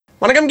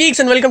வணக்கம் Geeks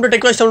and welcome to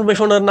tech voice Tamil by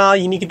ஃபோனர்னா.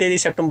 இன்னைக்கு தேதி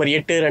செப்டம்பர்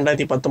 8,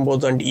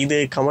 2019 அண்ட் இது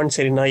கமெண்ட்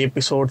சரினா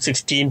எபிசோட்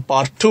 16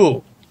 பார்ட் 2.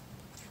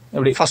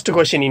 எப்படி ஃபர்ஸ்ட்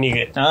கொஸ்டின்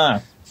இன்னைக்கு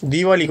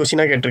தீபாவளி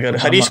கொஸ்டினா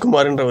கேட்டிருக்காரு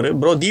ஹரீஷ்குமார்ன்றவர்.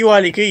 ப்ரோ,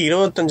 தீபாவளிக்கு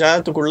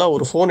 25,000க்குள்ள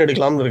ஒரு ஃபோன்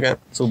எடுக்கலாம்னு இருக்கேன்.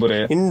 சூப்பர்.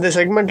 இந்த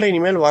செக்மெண்ட்ல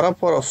இனிமேல்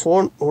வரப்போற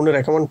ஃபோன் ஒன்னு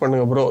ரெக்கமெண்ட்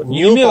பண்ணுங்க bro.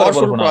 New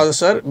powerful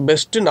processor,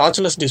 best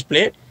நாச்லெஸ்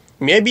display,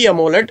 maybe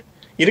AMOLED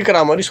இருக்கிற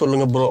மாதிரி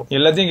சொல்லுங்க ப்ரோ.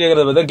 எல்லாத்தையும்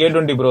கேக்குறது பார்த்தா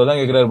K20 Pro தான்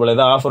கேக்குறாரு போல.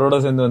 ஏதாவது ஆஃபரோட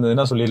சேர்ந்து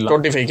வந்ததுன்னா சொல்லிடலாம்.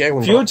 25K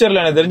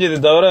ஃபியூச்சர்ல எனக்கு தெரிஞ்சது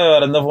தவிர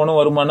வேற எந்த போனும்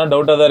வருமானா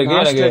டவுட்டா தான் இருக்கு.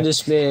 எனக்கு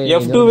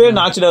F2வே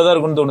நாச்சுடா தான்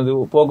இருக்குன்னு தோணுது.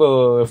 போகோ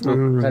F2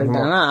 கரெக்ட்.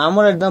 ஆனா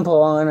AMOLED தான்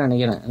போவாங்கன்னு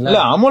நினைக்கிறேன்.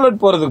 இல்ல AMOLED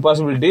போறதுக்கு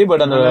பாசிபிலிட்டி,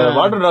 பட் அந்த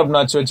வாட்டர் டிராப்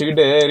நாட்ச்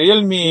வச்சுக்கிட்டு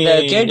Realme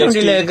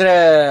K20 ல இருக்கிற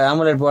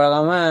AMOLED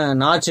போகாம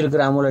நாட்ச்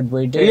இருக்கிற AMOLED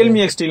போயிட்டு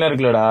Realme XT எல்லாம்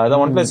இருக்குல்லடா,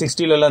 அதான் OnePlus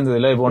 60 ல எல்லாம்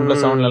இருந்ததுல, இப்போ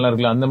OnePlus 7 ல எல்லாம்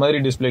இருக்குல்ல, அந்த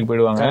மாதிரி டிஸ்பிளேக்கு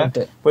போயிடுவாங்க.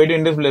 போயிட்டு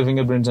இன் டிஸ்பிளே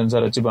fingerprint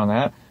சென்சார் வச்சுப்பாங்க.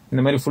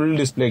 இந்த மாதிரி ஃபுல்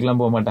டிஸ்பிளேக்கு எல்லாம்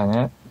போக மாட்டாங்க.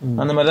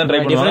 அந்த மாதிரி தான் ட்ரை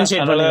பண்ணுவாங்க.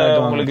 அதனால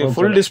உங்களுக்கு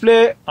ஃபுல் டிஸ்பிளே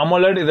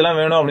AMOLED இதெல்லாம்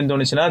வேணும் அப்படின்னு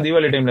தோணுச்சுன்னா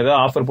தீபாவளி டைம்ல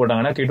ஏதாவது ஆஃபர்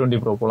போட்டாங்கன்னா K20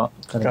 Pro போலாம்.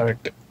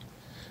 கரெக்ட்.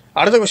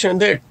 அடுத்த கொஸ்டின்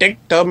வந்து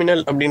டெக்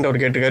டெர்மினல்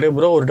அப்படின்றவர் கேட்டிருக்காரு.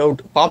 ப்ரோ, ஒரு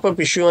doubt,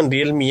 pop-up issue and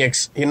Realme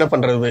X என்ன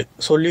பண்றது,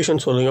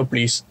 சொல்யூஷன் சொல்லுங்க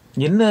ப்ளீஸ்.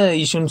 என்ன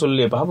இஷ்யூன்னு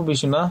சொல்லலையே. பாப்அப்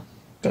இஷ்யூனா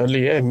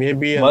தெரியலையே.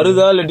 மேபி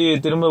வருதா இல்லாட்டி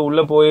திரும்ப உள்ள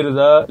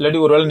போயிருதா, இல்லாட்டி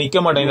ஒருவேளை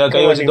நிக்க மாட்டேங்குதா,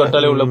 கை வச்சு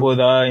தொட்டாலே உள்ள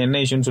போகுதா,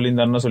 என்ன இஷ்யூன்னு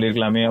சொல்லியிருந்தாருன்னா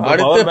சொல்லிருக்கலாமே.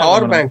 அடுத்து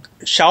power bank,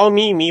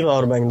 Xiaomi Mi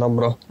power bank தான்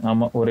ப்ரோ.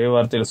 ஆமா, ஒரே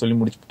வார்த்தையில சொல்லி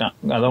முடிச்சுட்டான்,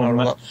 அதான்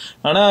உண்மை.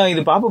 ஆனா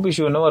இது பாப்அப்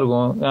இஷ்யூ என்னவா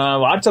இருக்கும்,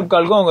 வாட்ஸ்அப்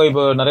காலுக்கும் அவங்க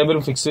இப்போ நிறைய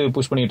பேர் பிக்ஸ்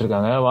புஷ் பண்ணிட்டு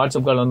இருக்காங்க.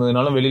 வாட்ஸ்அப் கால்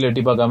வந்ததுனால வெளியில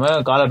எட்டி பார்க்காம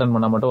கால் அட்டன்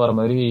பண்ணா மட்டும் வர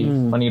மாதிரி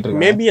பண்ணிட்டு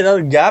இருக்காங்க. மேபி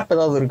ஏதாவது கேப்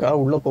ஏதாவது இருக்கா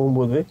உள்ள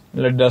போகும்போது,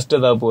 இல்ல டஸ்ட்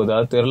ஏதாவது போகுதா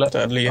தெரியல.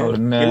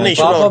 என்ன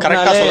இஷ்யூ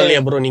கரெக்ட்டா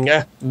சொல்லலையா ப்ரோ நீங்க?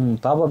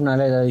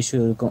 பாப்அப்னால ஏதாவது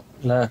இஷ்யூ இருக்கும்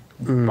இல்ல?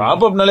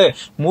 பாப்அப்னாலே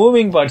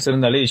மூவிங் பார்ட்ஸ்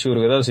இருந்தாலே இஷ்யூ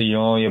இருக்கதான்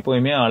செய்யும்.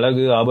 எப்பவுமே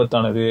அழகு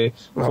ஆபத்தானது.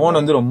 போன்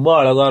வந்து ரொம்ப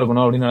அழகா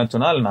இருக்கணும் அப்படின்னு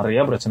நினைச்சோம்னா அதுல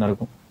நிறைய பிரச்சனை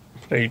இருக்கும்.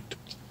 ரைட்.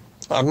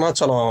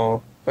 அருணாச்சலம்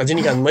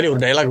ரஜினிக்கு அந்த மாதிரி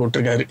ஒரு டயலாக்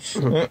விட்டுருக்காரு.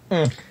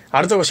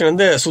 அடுத்த கொஸ்டின்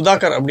வந்து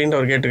சுதாகர்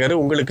அப்படின்றவர் கேட்டிருக்காரு.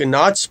 உங்களுக்கு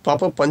நாச்,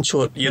 பாப்அப், பஞ்ச்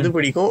ஹோல் எது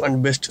பிடிக்கும் அண்ட்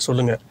பெஸ்ட்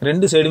சொல்லுங்க.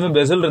 ரெண்டு சைடுமே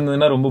பெசல்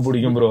இருந்ததுன்னா ரொம்ப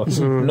பிடிக்கும் ப்ரோ.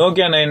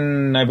 Nokia 9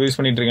 நான் இப்ப யூஸ்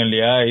பண்ணிட்டு இருக்கேன்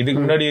இல்லையா,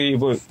 இதுக்கு முன்னாடி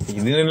இப்போ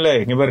இது இல்ல,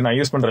 இங்க பாரு நான்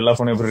யூஸ் பண்ற எல்லா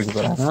போனும் எப்படி இருக்கு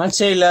பாரு.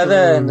 நாச்சே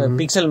இல்லாத இந்த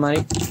பிக்சல்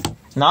மாதிரி,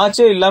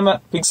 நாச்சே இல்லாம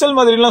பிக்சல்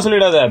மாதிரி எல்லாம்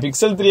சொல்லிடாத.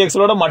 பிக்சல்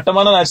 3Xலோட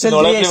மட்டமான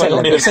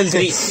பிக்சல்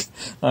 3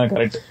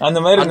 கரெக்ட். அந்த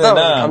மாதிரி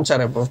இருந்ததுன்னா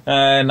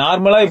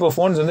நார்மலா இப்போ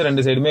போன்ஸ் வந்து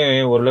ரெண்டு சைடுமே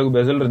ஓரளவுக்கு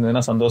பெசல்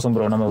இருந்ததுன்னா சந்தோஷம்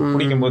ப்ரோ. நம்ம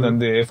பிடிக்கும் போது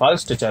வந்து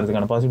ஃபால்ஸ் டச்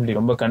ஆகிறதுக்கான பாசிபிலிட்டி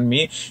ரொம்ப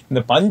கம்மி.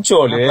 இந்த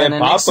பஞ்சோல்,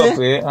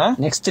 பாப்அப்,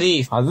 நெக்ஸ்ட் 3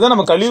 அதுதான்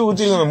நம்ம கழுவி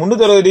ஊத்திருக்கோம்.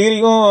 360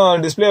 டிகிரிக்கும்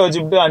டிஸ்பிளே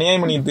வச்சுட்டு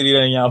அநியாயம் பண்ணி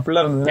தெரியுறாங்க.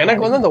 அப்படிலாம் இருந்தது.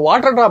 எனக்கு வந்து அந்த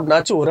வாட்டர் டிராப்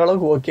நாச்சு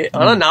ஓரளவுக்கு ஓகே.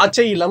 ஆனா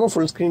நாச்சே இல்லாம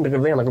ஃபுல் ஸ்கிரீன்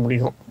இருக்கிறது எனக்கு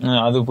பிடிக்கும்.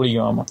 அது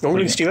பிடிக்கும். ஆமா.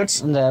 உங்களுக்கு ஸ்டீவர்ட்ஸ்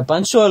இந்த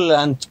பஞ்சோல்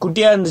குட்டியா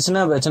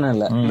இருந்துச்சுன்னா பிரச்சனை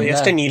இல்ல.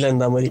 நீல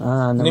இந்த மாதிரி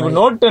நீ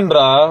நோட் 10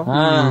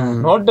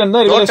 நோட் 10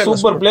 தான் இருக்கிற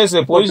சூப்பர் பிளேஸ்.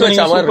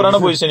 பொசிஷனிங் சூப்பரான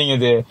பொசிஷனிங்.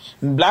 இது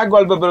பிளாக்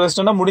வால்பேப்பர்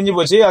வெஸ்டர்னா முடிஞ்சு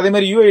போச்சு. அதே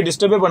மாதிரி UI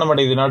டிஸ்டர்பே பண்ண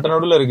மாட்டேங்குது.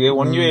 நடுவுல இருக்கு.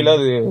 1UI ல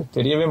அது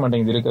தெரியவே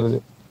மாட்டேங்குது இருக்கிறது.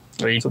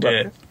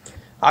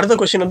 அடுத்த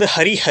கொஸ்டின் வந்து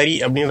ஹரி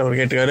அப்படின்றவர்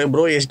கேட்டிருக்காரு.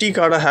 ப்ரோ, SD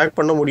கார்டை ஹேக்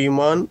பண்ண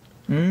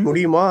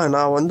முடியுமா?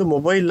 நான் வந்து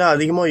மொபைல்ல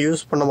அதிகமா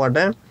யூஸ் பண்ண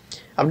மாட்டேன்.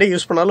 அப்படியே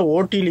யூஸ் பண்ணாலும்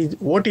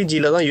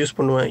OTGல தான் யூஸ்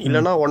பண்ணுவேன்.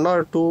 இல்லைன்னா 1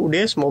 or 2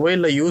 days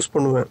மொபைல்ல யூஸ்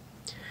பண்ணுவேன்.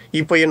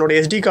 இப்போ என்னோட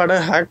SD கார்டை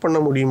ஹேக் பண்ண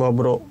முடியுமா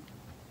ப்ரோ?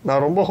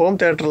 நான் ரொம்ப ஹோம்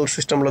தியேட்டர்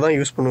சிஸ்டம்ல தான்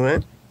யூஸ் பண்ணுவேன்.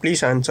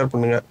 ப்ளீஸ் ஆன்சர்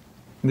பண்ணுங்க.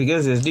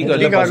 பிகாஸ் SD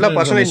கார்டுல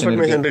பர்சனல்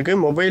இன்ஃபர்மேஷன் இருக்கு.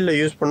 மொபைல்ல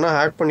யூஸ் பண்ணா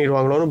ஹேக்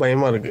பண்ணிடுவாங்களோன்னு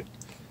பயமா இருக்கு.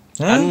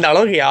 அந்த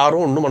அளவுக்கு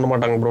யாரும் ஒன்றும் பண்ண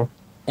மாட்டாங்க ப்ரோ.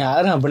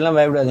 யாரும் அப்படிலாம்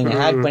பயப்படாதீங்க.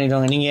 ஹேக்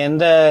பண்ணிடுவாங்க. நீங்க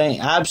எந்த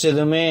ஆப்ஸ்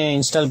எதுவுமே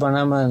இன்ஸ்டால்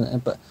பண்ணாம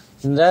இப்ப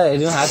இந்த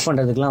எதுவும் ஹேக்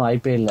பண்றதுக்குலாம்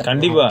வாய்ப்பே இல்லை.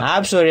 கண்டிப்பா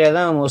ஆப்ஸ் வழியா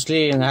தான்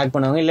மோஸ்ட்லி ஹேக்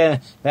பண்ணுவாங்க. இல்ல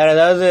வேற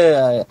ஏதாவது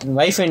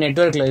வைஃபை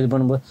நெட்வொர்க்ல இது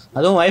பண்ணும்போது,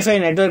 அதுவும் வைஃபை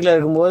நெட்வொர்க்ல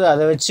இருக்கும்போது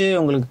அதை வச்சு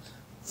உங்களுக்கு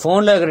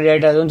போன்ல இருக்கிற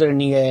டேட்டா எதுவும்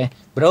தெரியும். நீங்க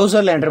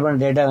பிரவுசர்ல என்டர் பண்ண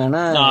டேட்டா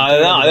வேணா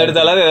அதுதான் அதை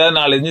எடுத்தாலும் ஏதாவது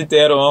 4-5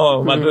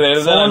 தேரும். மற்ற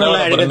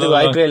எடுக்கிறதுக்கு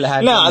வாய்ப்பே இல்லை.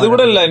 இல்ல அது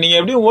கூட இல்ல. நீங்க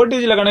எப்படியும்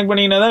OTGல கனெக்ட்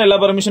பண்ணீங்கன்னா தான் எல்லா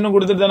பர்மிஷனும்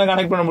கொடுத்துட்டு தானே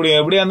கனெக்ட் பண்ண முடியும்.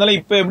 எப்படியா இருந்தாலும்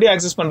இப்ப எப்படி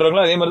ஆக்சஸ்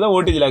பண்றாங்களோ அதே மாதிரி தான்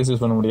OTGல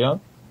ஆக்சஸ் பண்ண முடியும்.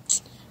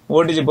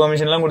 OTG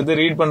பெர்மிஷன் எல்லாம் கொடுத்து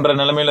ரீட் பண்ற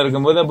நிலைமையில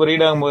இருக்கும்போது அப்ப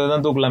ரீட் ஆகும்போது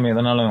தான் தூக்கலாமே.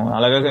 எதனாலும்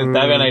அழகாக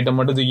தேவையான ஐட்டம்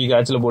மட்டும் தூக்கி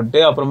காய்ச்சல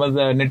போட்டு அப்புறமா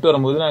நெட்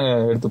வரும்போது நாங்க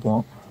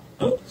எடுத்துப்போம்.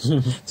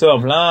 சோ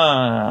அப்பெல்லாம்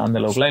அந்த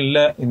அளவுக்குலாம்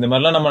இல்ல. இந்த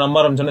மாதிரிலாம் நம்ம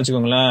நம்ப ஆரம்பிச்சோம்னு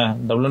வச்சுக்கோங்களேன்,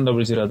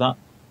 0000 தான்.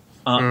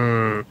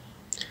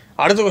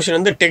 அடுத்த கொஸ்டின்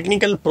வந்து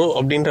டெக்னிக்கல் ப்ரோ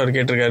அப்படின்றவர்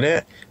கேட்டிருக்காரு.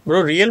 ப்ரோ,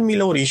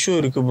 ரியல்மில ஒரு இஷ்யூ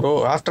இருக்கு bro.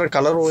 After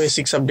ColorOS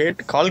 6 update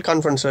call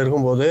கான்ஃபரன்ஸ்ல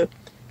இருக்கும்போது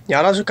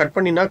யாராச்சும் கட்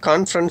பண்ணினா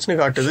கான்ஃபரன்ஸ்னு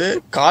காட்டுது,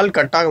 கால்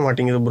கட் ஆக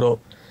மாட்டேங்குது ப்ரோ.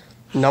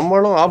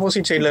 நம்மளும்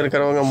ஆப்போசிட் சைட்ல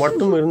இருக்கிறவங்க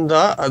மட்டும்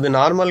இருந்தா அது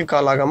நார்மல்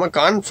கால் ஆகாம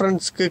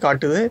கான்ஃபரன்ஸ்க்கு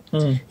காட்டுது.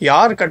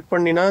 யார் கட்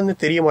பண்ணினான்னு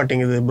தெரிய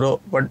மாட்டேங்குது ப்ரோ.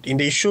 பட்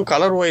இந்த இஷ்யூ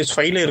ColorOS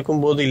 5ல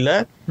இருக்கும்போது இல்ல,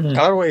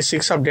 ColorOS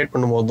 6 அப்டேட்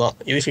பண்ணும்போது தான்.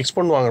 இது ஃபிக்ஸ்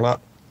பண்ணுவாங்களா?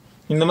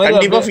 இந்த மாதிரி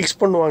கண்டிப்பா ஃபிக்ஸ்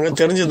பண்ணுவாங்க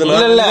தெரிஞ்சதுல.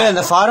 இல்ல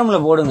இந்த ஃபாரம்ல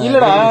போடுங்க.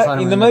 இல்லடா,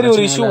 இந்த மாதிரி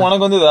ஒரு இஷ்யூ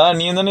உனக்கு வந்ததா?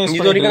 நீ தானே யூஸ்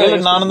பண்ணிருக்க.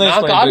 நானும் தான் யூஸ்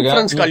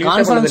பண்ணிருக்கேன்.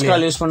 கான்ஃபரன்ஸ்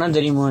கால் யூஸ் பண்ணா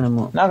தெரியுமோ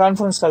என்னமோ. நான்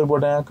கான்ஃபரன்ஸ் கால்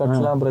போட்டேன்.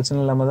 கட்டலாம் பிரச்சனை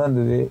இல்லாம தான்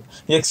இருந்தது.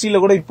 XT ல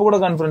கூட இப்போ கூட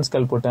கான்ஃபரன்ஸ்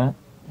கால் போட்டேன்.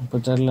 இப்ப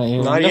தெரியல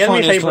நான் Realme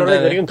 5 Pro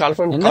வரைக்கும்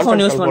கான்ஃபரன்ஸ் என்ன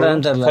ஃபோன் யூஸ்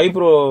பண்றேன்னு தெரியல. 5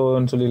 Pro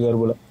ன்னு சொல்லிருக்காரு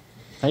போல.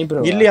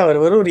 இல்லையா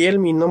அவர் வெறும்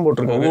ரியல்மி தான்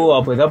போட்டிருக்காங்க. ஓ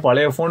அப்ப ஏதாவது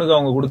பழைய போனுக்கு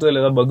அவங்க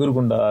கொடுத்ததுல ஏதாவது பக்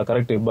இருக்கும்டா.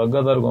 கரெக்ட், பக்கா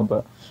தான் இருக்கும். அப்ப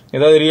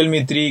ஏதாவது ரியல்மி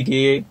 3K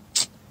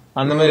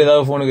அந்த மாதிரி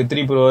ஏதாவது போனுக்கு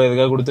 3 Pro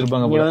எதுக்காக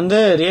கொடுத்திருப்பாங்க. நீங்க வந்து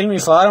ரியல்மி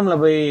ஃபாரம்ல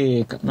போய்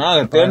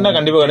தேடினா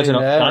கண்டிப்பா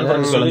கிடைச்சிடும்.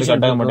 கான்ஃபரன்ஸ் கால் வந்து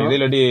கட் ஆக மாட்டேங்குது,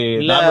 இல்லாட்டி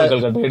நார்மல்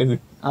கால் கட் ஆயிடுது.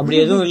 அப்படி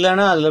எதுவும்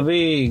இல்லைன்னா அதுல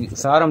போய்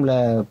ஃபாரம்ல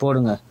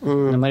போடுங்க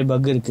இந்த மாதிரி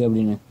பக் இருக்கு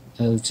அப்படின்னு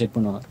செக்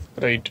பண்ணுவாங்க.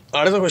 ரைட்.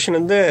 அடுத்த கொஸ்டின்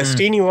வந்து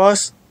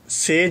ஸ்ரீனிவாஸ்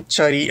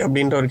சேச்சாரி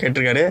அப்படின்றவர்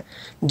கேட்டிருக்காரு.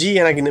 ஜி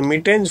எனக்கு இந்த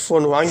மிட்ரேஞ்ச்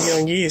ஃபோன்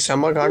வாங்கி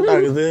செம்ம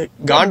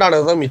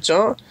காண்டானது தான்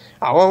மிச்சம்.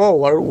 அவன்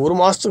ஒரு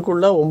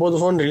மாசத்துக்குள்ள 9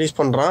 ஃபோன் ரிலீஸ்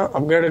பண்றான்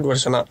அப்கிரேடட்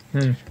வெர்ஷனா.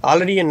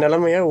 ஆல்ரெடி என்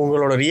நிலைமைய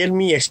உங்களோட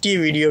ரியல்மி XT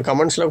வீடியோ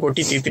கமெண்ட்ஸ்ல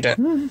கொட்டி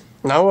தீர்த்துட்டேன்.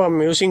 Now I'm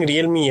using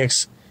Realme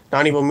X.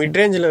 நான் இப்போ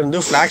மிட்ரேஞ்சில்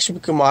இருந்து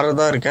ஃபிளாக்ஷிப்புக்கு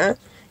மாறதா இருக்கேன்.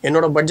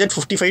 என்னோட budget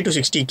 55 to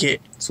 60K.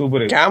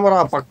 Super. Camera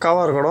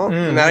பக்காவா இருக்கணும்,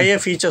 நிறைய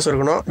ஃபீச்சர்ஸ்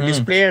இருக்கணும்,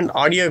 display and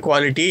audio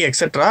quality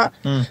etcetera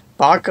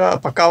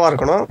பக்காவா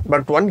இருக்கணும்.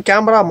 பட் 1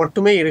 கேமரா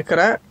மட்டுமே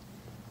இருக்கிற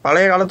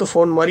பழைய காலத்து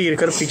போன் மாதிரி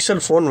இருக்கிற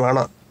பிக்சல் போன்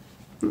வேணாம்.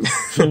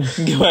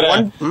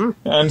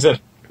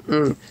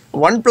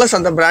 OnePlus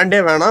அந்த பிராண்டே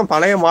வேணாம்.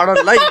 பழைய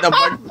மாடல்ல இந்த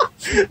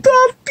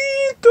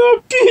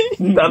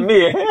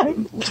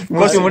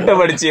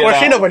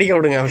படிக்க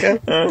விடுங்க,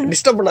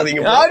 டிஸ்டர்ப்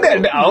பண்ணாதீங்க.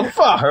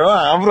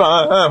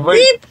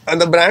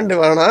 அந்த பிராண்ட்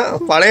வேணாம்.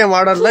 பழைய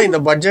மாடல்ல இந்த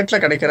பட்ஜெட்ல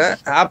கிடைக்கிற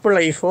ஆப்பிள்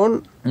ஐபோன்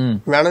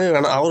வேணவே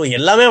வேணாம். அவரு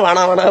எல்லாமே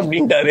வேணாம்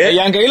அப்படின்ட்டாரு.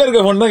 என் கையில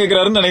இருக்க போன் தான்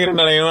கேக்குறாருன்னு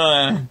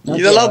நினைக்கிறேன்.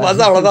 இதெல்லாம்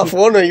பார்த்தா அவ்வளவுதான்,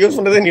 போன் யூஸ்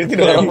பண்றதே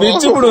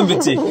நிறுத்திட்டு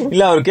பிச்சு.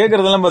 இல்ல அவர்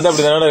கேக்குறதெல்லாம் பார்த்தா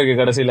அப்படிதான் இருக்கு.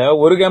 கடைசியில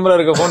ஒரு கேமரா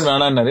இருக்க போன்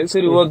வேணான்னாரு.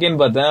 சரி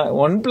ஓகேன்னு பார்த்தேன்.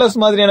 OnePlus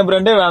மாதிரியான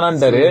பிராண்டே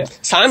வேணான்ட்டாரு.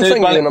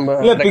 சாம்சங்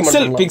இல்ல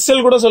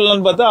பிக்சல் கூட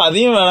சொல்லலாம்னு பார்த்தா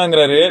அதையும்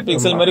வேணாங்கிறாரு.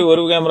 பிக்சல் மாதிரி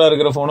ஒரு கேமரா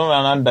இருக்கிற போனும்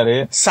வேணான்ட்டாரு.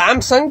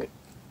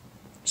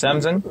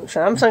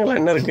 சாம்சங்ல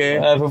என்ன இருக்கு?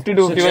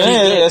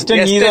 5251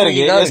 S10e தான்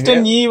இருக்கு.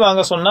 S10e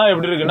வாங்க சொன்னா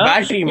எப்படி இருக்குன்னா,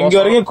 இங்க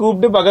வரைக்கும்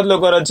கூப்பிட்டு பக்கத்துல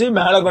உட்கார வச்சு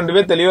மேல கொண்டு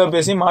போய் தெளிவா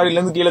பேசி மாடியில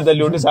இருந்து கீழே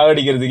தள்ளி விட்டு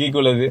சாகடிக்கிறதுக்கு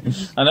ஈக்குவல்.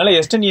 அதனால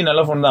S10e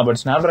நல்ல போன் தான்.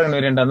 பட் ஸ்னாப்டிராகன்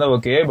வேரியன்ட் இருந்தா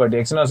ஓகே. பட்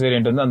எக்ஸினாஸ்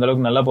வேரியன்ட் வந்து அந்த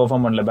அளவுக்கு நல்லா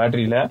பெர்ஃபார்ம் பண்ணல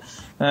பேட்டரியில.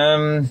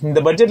 இந்த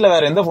பட்ஜெட்ல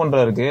வேற எந்த போன்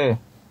இருக்கு?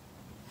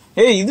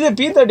 இதுவே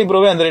P30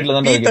 Pro அந்த ரேட்ல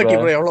தான்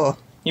இருக்கு.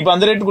 இப்ப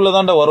அந்த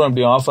ரேட்டுக்குள்ளதான் வரும்.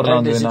 எப்படி ஆஃபர்லாம்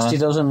இருந்ததுன்னா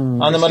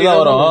அந்த மாதிரிதான்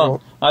வரும்.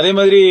 அதே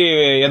மாதிரி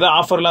ஏதாவது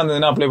ஆஃபர்லாம்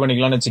இருந்ததுன்னா அப்ளை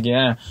பண்ணிக்கலாம்னு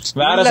வச்சுக்கேன்.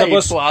 வேற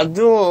சப்போஸ்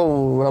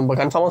அதுவும் நம்ம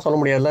கன்ஃபார்மா சொல்ல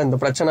முடியாதுல்ல, இந்த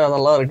பிரச்சனை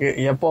அதெல்லாம் இருக்கு.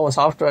 எப்போ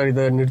சாஃப்ட்வேர்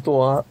இதை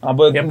நிறுத்துவான்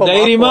அப்போ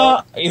தைரியமா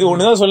இது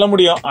ஒண்ணுதான் சொல்ல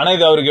முடியும். ஆனா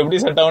இது அவருக்கு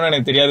எப்படி செட் ஆகும்னு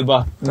எனக்கு தெரியாதுப்பா.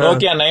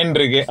 Nokia 9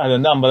 இருக்கு, அது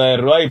வந்து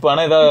 50,000 ரூபாய். இப்ப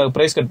ஆனா ஏதாவது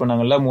பிரைஸ் கட்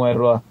பண்ணாங்கல்ல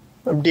 3000 ரூபாய்.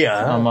 அப்படியா?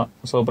 ஆமா.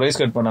 சோ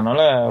பிரைஸ் கட்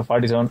பண்ணனால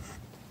 47.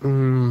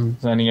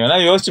 நீங்க வேணா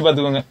யோசிச்சு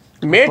பாத்துக்கோங்க.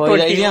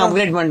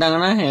 அப்கிரேட்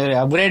பண்ணிட்டாங்கன்னா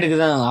அப்கிரேடுக்கு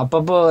தான்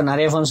அப்பப்போ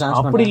நிறைய போன்ஸ்.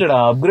 அப்படி இல்லடா,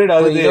 அப்கிரேட்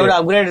ஆகுது. இதோட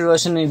அப்கிரேடட்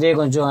வெர்ஷன் இதே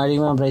கொஞ்சம்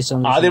அதிகமா பிரைஸ்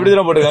வந்து அது எப்படி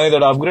தான் போட்டுருக்காங்க.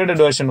 இதோட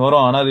அப்கிரேடட் வெர்ஷன்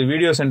வரும், ஆனா அது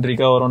வீடியோ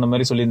சென்ட்ரிக்கா வரும் அந்த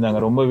மாதிரி சொல்லியிருந்தாங்க.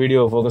 ரொம்ப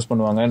வீடியோ ஃபோக்கஸ்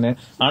பண்ணுவாங்கன்னு.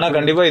 ஆனா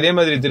கண்டிப்பா இதே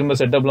மாதிரி திரும்ப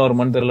செட்டப்லாம்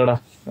வருமானு தெரியலடா.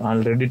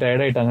 ஆல்ரெடி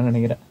டயர்ட் ஆயிட்டாங்கன்னு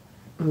நினைக்கிறேன்.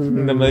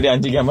 இந்த மாதிரி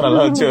 5 கேமரா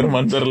எல்லாம் வச்சு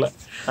வருமானு தெரியல.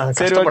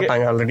 சரி ஓகே.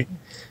 ஆல்ரெடி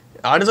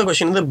அடுத்த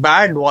கொஸ்டின் வந்து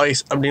பேட்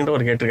வாய்ஸ் அப்படின்ற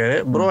ஒரு கேட்டிருக்காரு.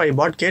 Bro I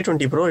pot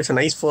K20 Pro, it's a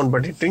nice phone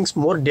but it drinks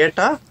more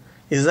data.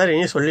 Is there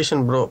any solution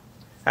bro?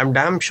 I'm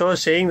damn sure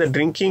saying that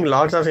drinking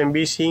lots of MB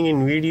seeing in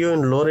video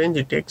in low range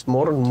it takes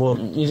more and more.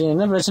 இது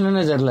என்ன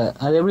பிரச்சனைன்னு தெரியல.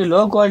 அது எப்படி low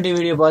quality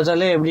video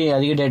பார்த்தாலே எப்படி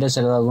அதிக data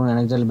செலவாகும்னு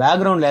எனக்கு தெரியல.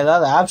 பேக்ரவுண்ட்ல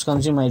ஏதாவது ஆப்ஸ்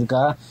கன்சியூம்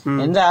ஆயிருக்கா,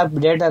 எந்த ஆப்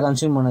டேட்டா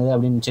கன்சியூம் பண்ணுது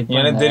அப்படின்னு செக்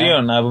பண்ண. எனக்கு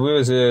தெரியும். நான்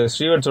போய்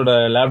ஸ்ரீவர்ட்ஸோட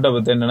லேப்டாப்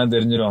பத்தி என்னன்னா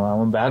தெரிஞ்சிரும்.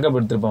 அவன் பேக்கப்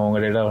எடுத்திருப்பான்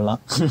உங்க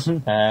டேட்டாவெல்லாம்.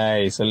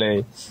 சொல்லு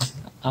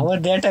அவர்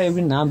டேட்டா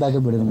எப்படி நான்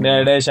பேக்கப்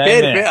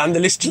எடுக்கணும்? அந்த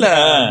லிஸ்ட்ல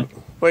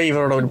போய்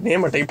இவரோட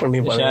நேம டைப் பண்ணி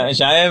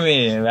ஷாயமி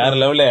வேற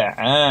லெவல.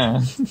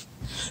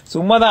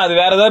 சும்மாதான் அது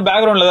வேற ஏதாவது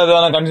பேக்ரவுண்ட்ல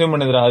ஏதாவது கன்சியூம்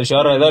பண்ணுதுரா. அது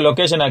ஷோர் ஏதாவது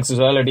லொகேஷன்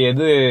ஆக்சஸ் இல்லாட்டி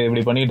எது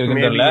இப்படி பண்ணிட்டு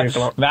இருக்குன்னு தெரியல.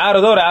 வேற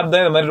ஏதோ ஒரு ஆப்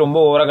தான் இந்த மாதிரி ரொம்ப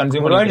ஓவரா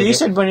கன்சியூம் பண்ணி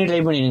ரீசெட் பண்ணி ட்ரை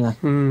பண்ணிடுங்க.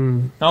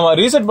 ஆமா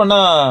ரீசெட் பண்ணா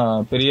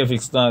பெரிய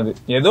ஃபிக்ஸ் தான். அது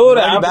ஏதோ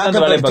ஒரு ஆப்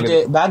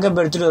பேக்கப்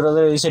எடுத்துட்டு ஒரு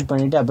தடவை ரீசெட்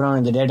பண்ணிட்டு அப்புறம்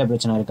இந்த டேட்டா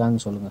பிரச்சனை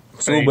இருக்கான்னு சொல்லுங்க.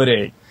 சூப்பர்.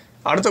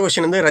 அடுத்த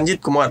கொஸ்டின் வந்து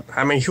Ranjith Kumar.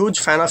 I am huge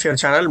fan of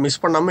your channel.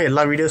 Miss பண்ணாம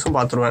எல்லா வீடியோஸும்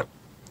பாத்துருவேன்.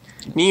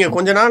 நீங்க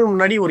கொஞ்ச நாள்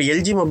முன்னாடி ஒரு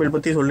LG மொபைல்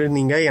பத்தி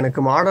சொல்லியிருந்தீங்க. எனக்கு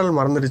மாடல்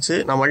மறந்துடுச்சு.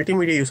 நான்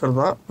மல்டிமீடியா யூசர்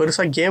தான்,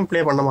 பெருசா கேம்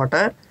பிளே பண்ண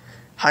மாட்டேன்.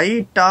 ஹை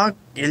டாக்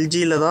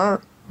LGல தான்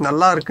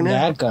நல்லா இருக்குன்னு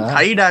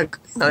ஹை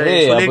டாக்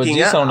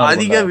சொல்லிருக்கீங்க.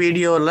 அதிக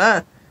வீடியோல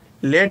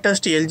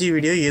லேட்டஸ்ட் LG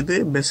வீடியோ எது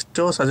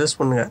பெஸ்டோ சஜஸ்ட்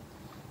பண்ணுங்க.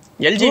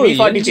 LG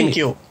V40 ThinQ.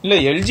 இல்ல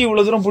LG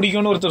இவ்வளவு தூரம்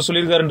பிடிக்கும்னு ஒருத்தர்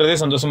சொல்லிருக்காருன்றதே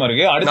சந்தோஷமா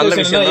இருக்கு.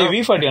 அடுத்த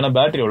V40 ஆனா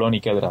பேட்டரி எவ்வளவு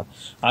நிக்காதுடா.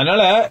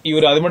 அதனால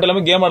இவர் அது மட்டும்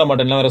இல்லாம கேம் ஆட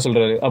மாட்டேன்னு வேற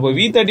சொல்றாரு. அப்ப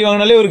V30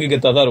 வாங்கினாலே இவருக்கு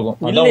கெத்தா தான் இருக்கும்.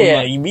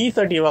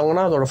 V30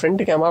 வாங்கினா அதோட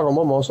ஃப்ரண்ட் கேமரா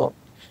ரொம்ப மோசம்.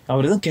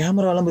 அவருதான்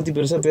கேமரா எல்லாம் பத்தி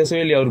பெருசா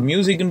பேசவே இல்லையா. அவர்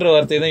மியூசிக்ன்ற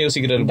வார்த்தையை தான்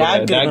யோசிக்கிறாரு.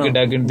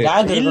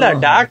 இல்ல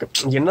டாக்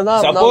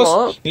என்னதான் சப்போஸ்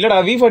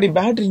இல்லடா V40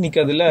 பேட்டரி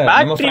நிக்காதுல்ல.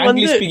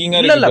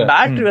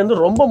 பேட்டரி வந்து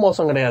ரொம்ப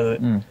மோசம் கிடையாது.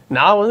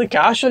 நான் வந்து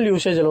கேஷுவல்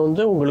யூசேஜ்ல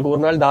வந்து உங்களுக்கு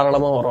ஒரு நாள்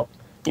தாராளமா வரும்.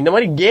 இந்த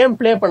மாதிரி கேம்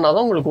பிளே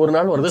பண்ணாதான் உங்களுக்கு ஒரு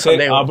நாள் வருது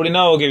சந்தேகம்.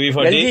 அப்படின்னா ஓகே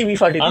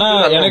V40. ஆனா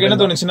எனக்கு என்ன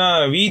தோணுச்சுன்னா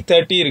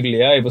V30 இருக்கு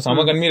இல்லையா, இப்ப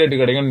சம கம்மி ரேட்டு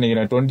கிடைக்கும்னு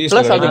நினைக்கிறேன். 20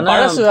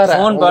 பழசு வேற,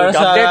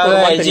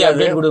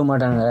 அப்டேட் கொடுக்க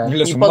மாட்டாங்க.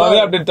 இல்ல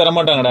சும்மாவே அப்டேட் தர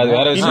மாட்டாங்கடா, அது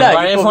வேற விஷயம்.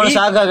 பழைய போன்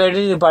ஷாக்கா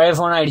கேட்டு இது பழைய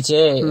போன்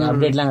ஆயிடுச்சு,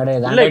 அப்டேட் எல்லாம்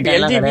கிடையாது.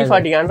 LG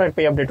V40 ஆண்ட்ராய்ட்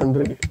பே அப்டேட்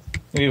வந்திருக்கு.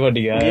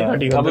 V40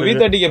 அப்ப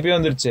V30 எப்பயும்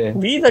வந்துருச்சு.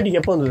 V30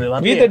 எப்போ வந்தது?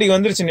 V30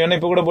 வந்துருச்சு, நீ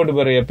இப்ப கூட போட்டு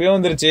பாரு, எப்பயும்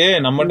வந்துருச்சு.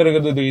 நம்மகிட்ட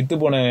இருக்கிறது இத்து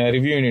போன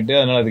ரிவ்யூ யூனிட்,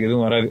 அதனால அதுக்கு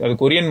எதுவும் வராது. அது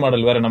கொரியன்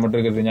மாடல் வேற நம்மகிட்ட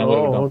இருக்கிறது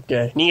ஞாபகம். ஓகே,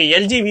 நீங்க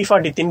LG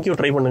V40 தின்கியூ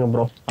ட்ரை பண்ணுங்க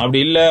ப்ரோ.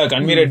 அப்படி இல்ல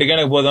கம்மி ரேட்டுக்கு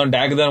எனக்கு போதும்,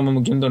 டேக் தான் ரொம்ப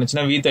முக்கியம்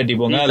தோணுச்சுன்னா V30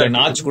 போங்க, அதுல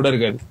நாச் கூட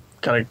இருக்காது.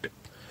 கரெக்ட்.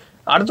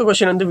 அடுத்த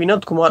கொஸ்டின் வந்து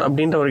வினோத் குமார்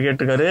அப்படின்றவர்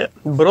கேட்டிருக்காரு,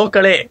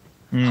 ப்ரோக்களே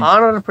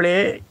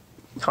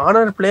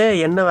ஹானர் பிளே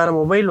என்ன வேற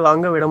மொபைல்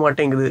வாங்க விட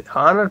மாட்டேங்குது.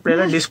 ஹானர்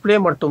பிளேல டிஸ்பிளே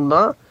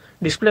மட்டும்தான்.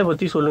 டிஸ்பிளே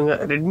பத்தி சொல்லுங்க.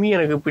 ரெட்மி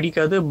எனக்கு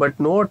பிடிக்காது, பட்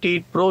Note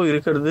 8 Pro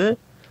இருக்கிறது.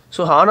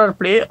 So honour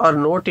play R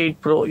Note 8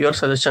 Pro, your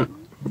suggestion.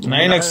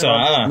 9X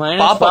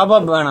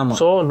வேணாமா?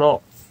 So no.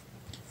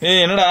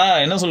 என்னடா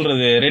என்ன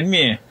சொல்றது,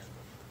 ரெட்மி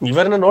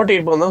இவர் என்ன Note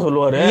 8 Pro தான்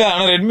சொல்லுவாரு. இல்ல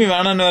ஆனா ரெட்மி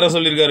வேணான்னு வேற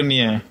சொல்லிருக்காரு. நீ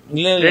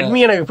இல்ல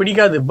ரெட்மி எனக்கு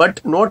பிடிக்காது, பட்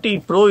Note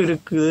 8 Pro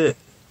இருக்குது.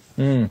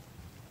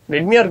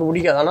 ரெட்மியா இருக்கு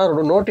பிடிக்காது, ஆனா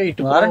Note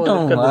 8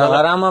 வரட்டும்.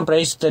 வராம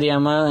பிரைஸ்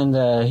தெரியாம இந்த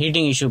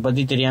ஹீட்டிங் இஷ்யூ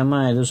பத்தி தெரியாம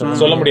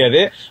எதுவும் சொல்ல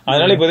முடியாது.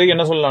 அதனால இப்போதைக்கு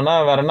என்ன சொல்லலாம்னா,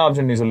 வேற என்ன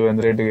ஆப்ஷன் நீ சொல்லுவேன்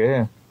இந்த ரேட்டுக்கு?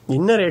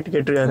 என்ன ரேட்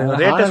கேட்டிருக்காரு?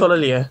 ரேட்டே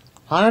சொல்லலையே.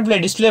 ஹானர் பிளே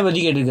டிஸ்பிளே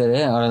பத்தி கேட்டிருக்காரு,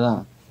 அவ்வளவுதான்.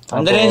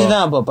 அந்த ரேஞ்ச்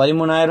தான். அப்போ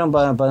 13,000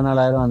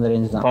 14,000 அந்த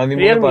ரேஞ்ச் தான்.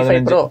 13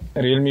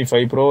 Realme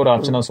 5 Pro ஒரு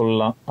ஆப்ஷனா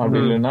சொல்லலாம்.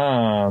 அப்படி இல்லைன்னா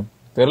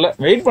தெரியல,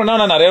 வெயிட் பண்ணா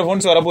நான் நிறைய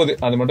போன்ஸ் வரப்போகுது,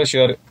 அது மட்டும்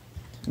ஷியோர்.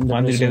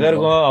 வந்துகிட்டே தான்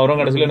இருக்கும்.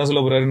 அவரும் கடைசியில என்ன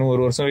சொல்ல போறாரு, இன்னும்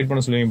 1 வருஷம் வெயிட்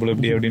பண்ண சொல்லுவீங்க போல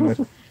இப்படி அப்படின்னு.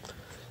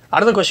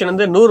 அடுத்த கொஸ்டின்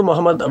வந்து நூர்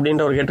முகமது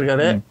அப்படின்றவர்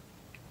கேட்டிருக்காரு,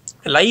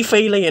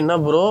 லைஃபைல என்ன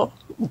ப்ரோ?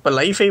 இப்போ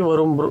லைஃபை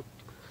வரும் ப்ரோ,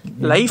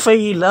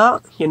 லைஃபைல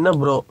என்ன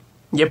ப்ரோ?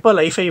 எப்போ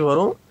லைஃபை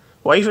வரும்?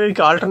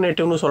 வைஃபைக்கு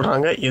ஆல்டர்னேட்டிவ்னு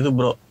சொல்றாங்க, எது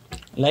ப்ரோ?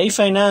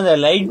 லைஃபைனா அந்த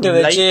லைட்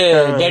வச்சு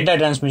டேட்டா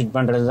டிரான்ஸ்மிட்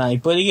பண்றது தான்.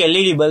 இப்போதைக்கு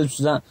எல்இடி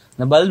பல்ப்ஸ் தான்,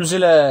 இந்த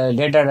பல்ப்ஸ்ல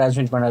டேட்டா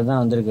டிரான்ஸ்மிட் பண்றது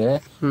தான் வந்திருக்கு.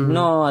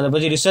 இன்னும் அதை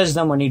பத்தி ரிசர்ச்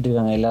தான் பண்ணிட்டு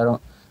இருக்காங்க எல்லாரும்.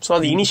 ஸோ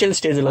அது இனிஷியல்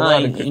ஸ்டேஜ்ல தான்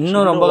இருக்கு,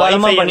 இன்னும் ரொம்ப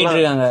காலமா பண்ணிட்டு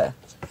இருக்காங்க.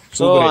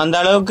 ஸோ அந்த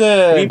அளவுக்கு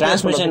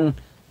டிரான்ஸ்மிஷன்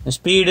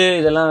ஸ்பீடு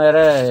இதெல்லாம் வேற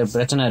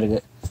பிரச்சனை இருக்கு.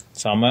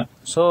 செம.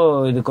 ஸோ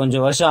இது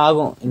கொஞ்சம் வருஷம்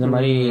ஆகும் இந்த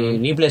மாதிரி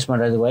ரீப்ளேஸ்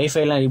பண்றதுக்கு.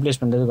 வைஃபை எல்லாம்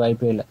ரீப்ளேஸ் பண்றதுக்கு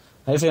வாய்ப்பே இல்லை.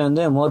 வைஃபை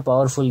வந்து மோர்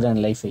பவர்ஃபுல்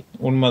தேன் லைஃபை.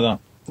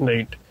 உண்மைதான்.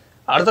 ரைட்.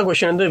 அடுத்த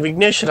கொஸ்டின் வந்து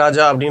விக்னேஷ்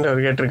ராஜா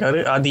அப்படின்றவர் கேட்டிருக்காரு,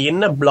 அது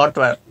என்ன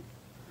பிளாட்வேர்?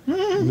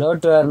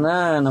 பிளாட்வேர்னா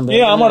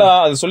நம்ம ஆமாடா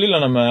அது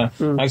சொல்லிடலாம். நம்ம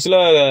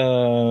ஆக்சுவலா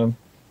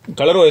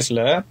கலர்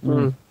வாய்ஸ்ல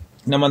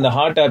நம்ம அந்த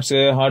ஹாட் ஆப்ஸ்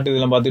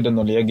இதெல்லாம் பாத்துட்டு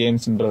இருந்தோம் இல்லையா,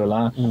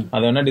 கேம்ஸ்ன்றதெல்லாம்,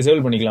 அதை வேணா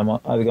டிசேபிள் பண்ணிக்கலாமா?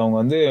 அதுக்கு அவங்க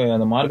வந்து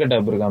அந்த மார்க்கெட்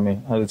ஆப் இருக்காமே,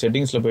 அது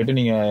செட்டிங்ஸ்ல போயிட்டு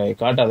நீங்க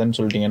காட்டாதன்னு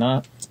சொல்லிட்டீங்கன்னா,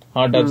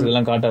 ஹாட் ஆப்ஸ்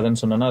இதெல்லாம் காட்டாதன்னு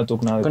சொன்னா அது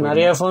தூக்குனா.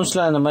 நிறைய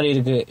போன்ஸ்ல அந்த மாதிரி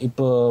இருக்கு.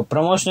 இப்போ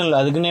ப்ரமோஷனல்,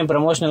 அதுக்குன்னே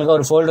ப்ரமோஷனலுக்கு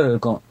ஒரு ஃபோல்டர்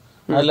இருக்கும்.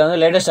 அதுல வந்து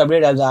லேட்டஸ்ட்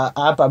அப்டேட், அது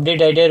ஆப்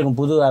அப்டேட் ஆயிட்டே இருக்கும்,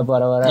 புது ஆப்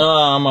வர வர.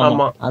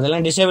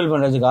 அதெல்லாம் டிசேபிள்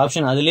பண்றதுக்கு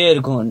ஆப்ஷன் அதுலயே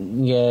இருக்கும்.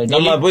 நீங்க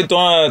நம்ம போய்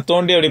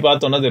தோண்டி அப்படி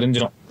பார்த்தோம்னா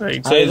தெரிஞ்சிடும்.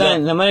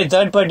 இந்த மாதிரி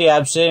தேர்ட் பார்ட்டி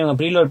ஆப்ஸ் இவங்க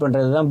ப்ரீலோட்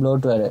பண்றதுதான்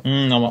ப்ளோட்வேர்.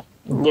 ஆமா.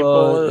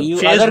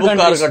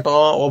 ஃபேஸ்புக்கா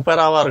இருக்கட்டும்,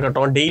 ஒபேராவா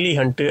இருக்கட்டும், டெய்லி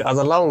ஹண்ட்,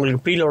 அதெல்லாம் உங்களுக்கு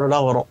ப்ரீலோடடா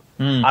வரும்.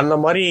 அந்த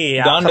மாதிரி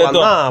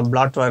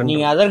பிளாட்வேர்.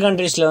 நீங்க அதர்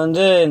கண்ட்ரீஸ்ல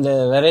வந்து இந்த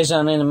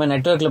வெரைசான இந்த மாதிரி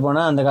நெட்வொர்க்ல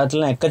போனா அந்த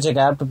காலத்துல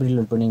எக்கச்சக்க ஆப்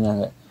ப்ரீலோட்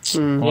பண்ணிருந்தாங்க.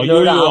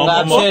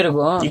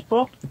 இருக்கும்.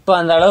 இப்போ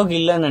அந்த அளவுக்கு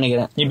இல்லன்னு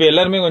நினைக்கிறேன். இப்ப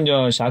எல்லாருமே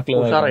கொஞ்சம்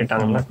ஷாக்ல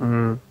ஆயிட்டாங்கல்ல.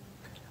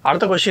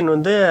 அடுத்த கொஸ்டின்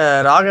வந்து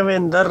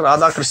ராகவேந்தர்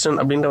ராதாகிருஷ்ணன்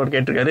அப்படின்றவர்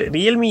கேட்டிருக்காரு,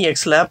 ரியல்மி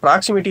எக்ஸ்ல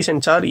ப்ராக்சிமிட்டி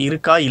சென்சார்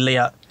இருக்கா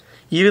இல்லையா?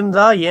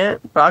 இருந்தா ஏன்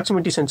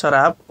ப்ராக்சிமிட்டி சென்சார்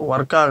ஆப்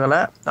ஒர்க் ஆகல?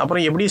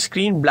 அப்புறம் எப்படி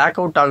ஸ்கிரீன் பிளாக்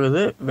அவுட்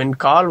ஆகுது வென்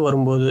கால்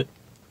வரும்போது?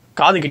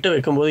 காது கிட்ட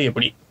வைக்கும்போது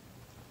எப்படி?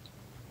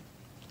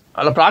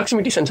 அதில்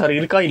ப்ராக்சிமிட்டி சென்சார்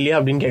இருக்கா இல்லையா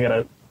அப்படின்னு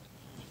கேட்குறாரு.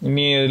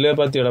 நீ இதுல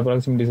பாத்தியா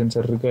ப்ராக்சிமிட்டி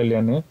சென்சார் இருக்கா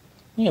இல்லையான்னு?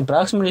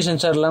 ப்ராக்சிமிட்டி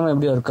சென்சார் இல்லாம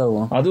எப்படி ஒர்க்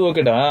ஆகும்? அது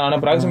ஓகேடா, ஆனா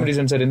ப்ராக்சிமிட்டி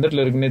சென்சார் எந்த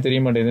இடத்துல இருக்குன்னே தெரிய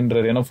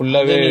மாட்டேங்குதுன்றாரு. ஏன்னா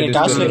ஃபுல்லாவே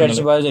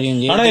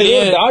ஆனா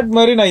டாட்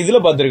மாதிரி நான் இதுல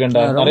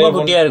பாத்துருக்கேன்டா, நிறைய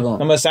குட்டியா இருக்கும்.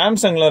 நம்ம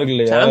சாம்சங்லாம் இருக்கு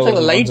இல்லையா, சாம்சங்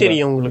லைட்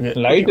தெரியும் உங்களுக்கு,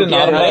 லைட்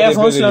நிறைய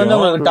போன்ஸ்ல வந்து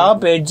உங்களுக்கு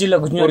டாப்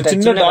எட்ஜ்ல ஒரு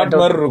சின்ன டாட்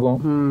மாதிரி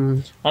இருக்கும்.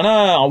 ஆனா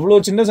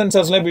அவ்வளவு சின்ன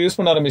சென்சார்ஸ்லாம் இப்ப யூஸ்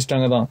பண்ண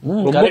ஆரம்பிச்சிட்டாங்க தான்.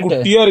 ரொம்ப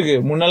குட்டியா இருக்கு.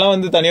 முன்னெல்லாம்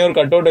வந்து தனியா ஒரு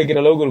கட் அவுட்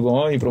வைக்கிற அளவுக்கு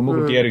இருக்கும், இப்ப ரொம்ப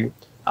குட்டியா இருக்கு.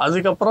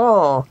 அதுக்கப்புறம்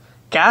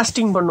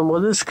காஸ்டிங்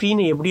பண்ணும்போது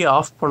ஸ்கிரீனை எப்படி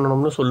ஆஃப்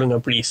பண்ணணும்னு சொல்லுங்க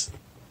ப்ளீஸ்.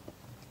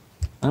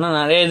 ஆனா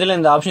நிறைய இதுல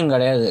இந்த ஆப்ஷன்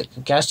கிடையாது.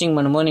 காஸ்டிங்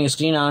பண்ணும்போது நீங்க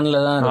ஸ்கிரீன் ஆன்ல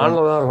தான்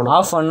இருக்கணும்.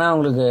 ஆஃப் பண்ணா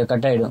உங்களுக்கு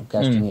கட் ஆயிடும்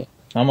காஸ்டிங்.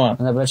 ஆமா,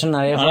 அந்த பிரச்சனை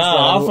நிறைய.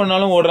 ஆஃப்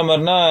பண்ணாலும் ஓடுற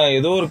மாதிரினா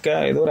ஏதோ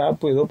ஒரு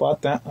ஆப் ஏதோ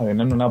பார்த்தேன், அது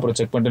என்னன்னு அப்புறம்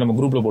செக் பண்ணிட்டு நம்ம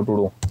குரூப்ல போட்டு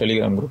விடுவோம்,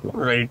 டெலிகிராம் குரூப்ல.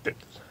 ரைட்.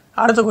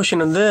 அடுத்த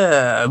கொஸ்டின் வந்து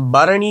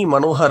பரணி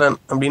மனோகரன்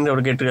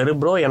அப்படின்றவர் கேட்டிருக்காரு,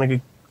 ப்ரோ எனக்கு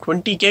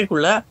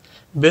 20K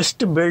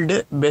best build,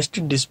 best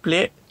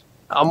display,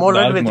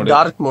 AMOLED with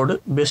dark mode,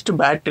 best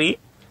battery,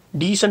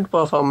 decent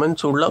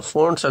performance உள்ள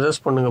ஃபோன்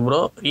சஜஸ்ட் பண்ணுங்க bro.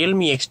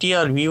 Realme XT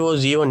or Vivo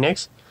Z1X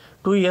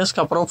 2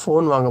 இயர்ஸ்க்கு அப்புறம்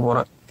ஃபோன் வாங்க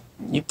போகிறேன்.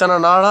 இத்தனை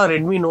நாளாக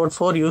ரெட்மி Note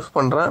 4 யூஸ்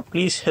பண்ணுறேன்,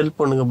 ப்ளீஸ் ஹெல்ப்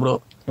பண்ணுங்க ப்ரோ.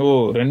 ஓ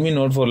ரெட்மி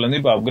நோட் 4ல இருந்து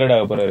இப்ப அப்கிரேட்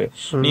ஆக போறாரு.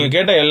 நீங்க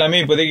கேட்ட எல்லாமே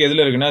இப்போதைக்கு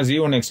எதுல இருக்குன்னா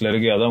Z1Xல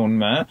இருக்கு, அதான்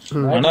உண்மை.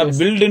 ஆனா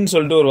பில்டுன்னு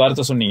சொல்லிட்டு ஒரு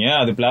வார்த்தை சொன்னீங்க,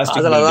 அது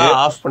பிளாஸ்டிக்.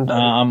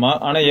 ஆமா,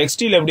 ஆனா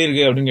XTல எப்படி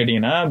இருக்கு அப்படின்னு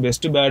கேட்டீங்கன்னா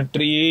பெஸ்ட்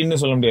பேட்டரின்னு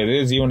சொல்ல முடியாது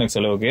Z1X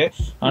அளவுக்கு.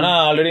 ஆனா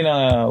ஆல்ரெடி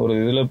நான் ஒரு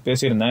இதுல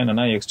பேசியிருந்தேன்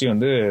என்னன்னா XT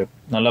வந்து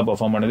நல்லா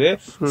பெர்ஃபார்ம் பண்ணுது.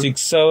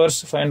 6 hours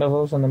 5.5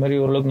 hours அந்த மாதிரி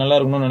ஓரளவுக்கு நல்லா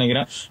இருக்கணும்னு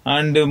நினைக்கிறேன்.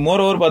 அண்ட்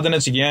மோர் ஓவர் பார்த்தேன்னு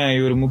வச்சுக்கேன்,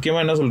 இவர் முக்கியமா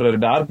என்ன சொல்றாரு,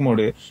 டார்க்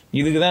மோடு.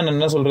 இதுக்குதான்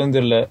என்ன சொல்றதுன்னு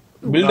தெரியல.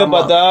 பில்ட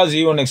பார்த்தா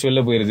Z1X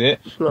வெளில போயிருது,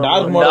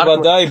 டார்க் மோட்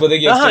பார்த்தா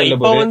இப்போதைக்கு XT வெளில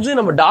போகுது. வந்து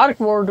நம்ம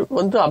டார்க் மோட்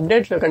வந்து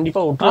அப்டேட்ல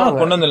கண்டிப்பா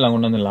கொண்டு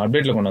வந்துடலாம்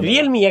அப்டேட்ல கொண்டு வந்து.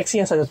 Realme X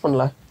ஏன் சஜஸ்ட்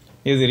பண்ணல?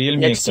 இது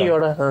Realme X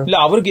இல்ல,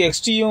 அவருக்கு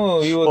XT-யும்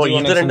Vivo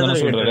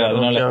Z1X சொல்றாரு,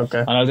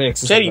 அதனாலதான்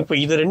X. சரி, இப்போ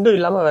இது ரெண்டும்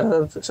இல்லாம வேற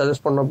ஏதாவது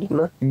சஜஸ்ட் பண்ணோம்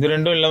அப்படின்னா? இந்த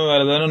ரெண்டும் இல்லாம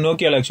வேற ஏதாவது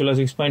Nokia ஆக்சுவலா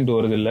 6.2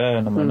 வருது இல்ல,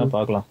 நம்ம என்ன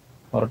பார்க்கலாம்,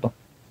 வரட்டும்.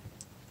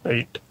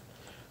 ரைட்.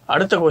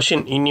 அடுத்த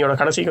கொஸ்டின், இன்னியோட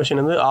கடைசி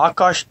கொஸ்டின் வந்து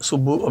ஆகாஷ்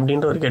சுப்பு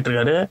அப்படின்றவர்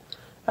கேட்டிருக்காரு.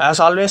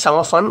 ஆஸ் ஆல்வேஸ் செம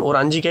ஃபன். ஒரு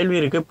 5 கேள்வி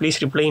இருக்கு, ப்ளீஸ்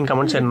ரிப்ளை இன்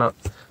கமெண்ட்ஸ். என்ன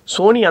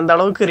சோனி அந்த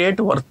அளவுக்கு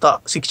ரேட் ஒர்த்தா?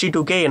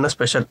 62K என்ன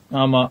ஸ்பெஷல்?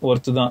 ஆமா,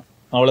 ஒர்த்து தான்,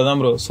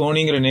 அவ்வளவுதான் ப்ரோ.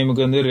 சோனிங்கிற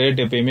நேமுக்கு வந்து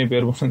ரேட் எப்பயுமே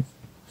பேர் பண்ணுங்க,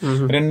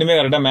 ரெண்டுமே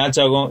கரெக்டா மேட்ச்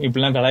ஆகும்.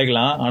 இப்படிலாம்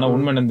கலாய்க்கலாம், ஆனா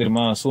உண்மை என்ன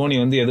தெரியுமா, சோனி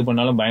வந்து எது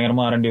பண்ணாலும்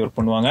பயங்கரமா R&D ஒர்க்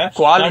பண்ணுவாங்க.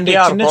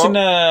 சின்ன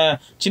சின்ன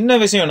சின்ன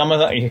விஷயம் நம்ம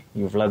தான்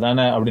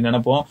இவ்வளவுதானே அப்படி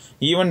நினைப்போம்.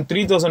 ஈவன்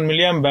 3000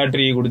 mAh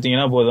பேட்டரி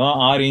கொடுத்தீங்கன்னா போதும்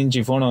 6 inch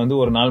போனை வந்து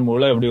ஒரு நாள்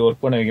முழுவதும் எப்படி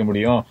ஒர்க் பண்ண வைக்க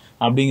முடியும்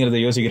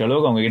அப்படிங்கறத யோசிக்கிற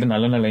அளவுக்கு அவங்க கிட்ட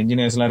நல்ல நல்ல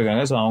இன்ஜினியர்ஸ் எல்லாம்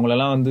இருக்காங்க. சோ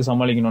அவங்களெல்லாம் வந்து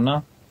சமாளிக்கணும்னா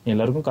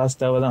எல்லாருக்கும்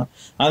காசு தேவைதான்.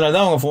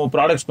 அதனாலதான் அவங்க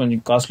ப்ராடக்ட்ஸ்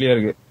கொஞ்சம் காஸ்ட்லியா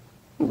இருக்கு.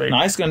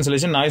 நாய்ஸ்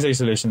கேன்சலேஷன், நாய்ஸ்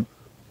ஐசோலேஷன்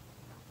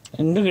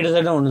ரெண்டும்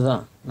கிட்டத்தட்ட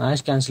ஒண்ணுதான்.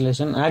 Noise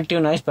cancellation, active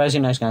noise,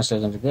 passive noise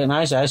cancellation இருக்கு.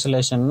 நாய்ஸ்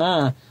ஐசோலேஷன்னா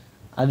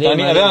அதே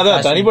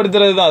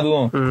தனிப்படுத்துறது தான்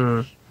அதுவும்.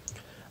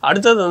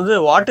 அடுத்தது வந்து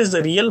what is the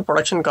real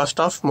production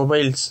cost of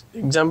mobiles?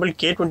 Example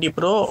K20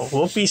 Pro,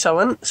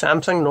 OP7,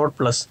 Samsung note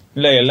plus.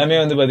 இல்ல எல்லாமே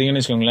வந்து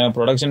பாத்தீங்கன்னு வச்சுக்கோங்களேன்,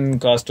 ப்ரொடக்ஷன்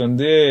காஸ்ட்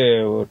வந்து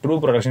ட்ரூ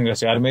ப்ரொடக்ஷன்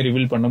காஸ்ட் யாருமே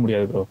ரிவீல் பண்ண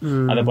முடியாது ப்ரோ.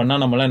 அதை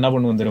பண்ணா நம்ம எல்லாம் என்ன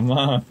பண்ணுவோம்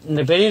தெரியுமா,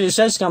 இந்த பெரிய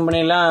ரிசர்ச் கம்பெனி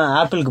எல்லாம்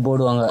ஆப்பிளுக்கு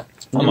போடுவாங்க,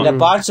 இந்த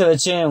பார்ட்ஸை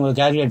வச்சு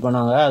உங்களுக்கு கால்குலேட்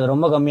பண்ணுவாங்க. அது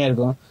ரொம்ப கம்மியா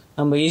இருக்கும்,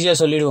 நம்ம ஈஸியா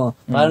சொல்லிடுவோம்.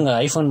 பாருங்க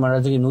ஐபோன்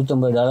பண்றதுக்கு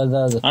 $150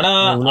 தான் ஆகுது. ஆனா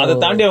அதை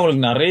தாண்டி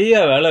அவங்களுக்கு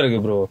நிறைய வேலை இருக்கு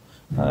ப்ரோ.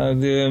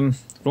 அது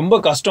ரொம்ப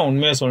கஷ்டம்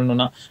உண்மையா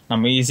சொல்லணும்னா.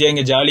 நம்ம ஈஸியா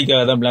இங்க ஜாலிக்காக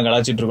தான் இப்படிலாம்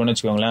கலாச்சிட்டு இருக்கோம்னு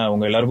வச்சுக்கோங்களேன்.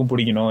 அவங்க எல்லாருக்கும்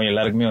பிடிக்கணும்,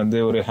 எல்லாருக்குமே வந்து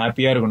ஒரு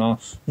ஹாப்பியா இருக்கணும்.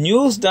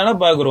 நியூஸ் தானே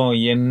பாக்குறோம்,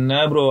 என்ன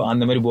ப்ரோ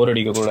அந்த மாதிரி போர்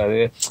அடிக்க கூடாது.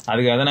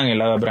 அதுக்காக தான் நாங்க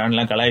எல்லா பிராண்ட்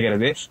எல்லாம்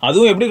கலாய்க்கிறது.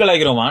 அதுவும் எப்படி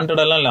கலாய்க்கிறோம்,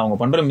 வாண்டடெல்லாம் இல்ல, அவங்க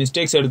பண்ற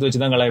மிஸ்டேக்ஸ் எடுத்து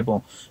வச்சுதான்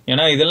கலாய்ப்போம்.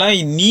 ஏன்னா இதெல்லாம்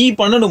நீ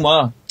பண்ணணுமா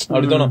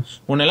அப்படி தோணும்.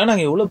 உன்னெல்லாம்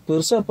நாங்க எவ்வளவு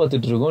பெருசா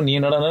பாத்துட்டு இருக்கோம், நீ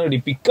என்னடா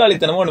இப்படி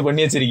பிக்காளித்தனமா ஒண்ணு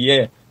பண்ணி வச்சிருக்கியே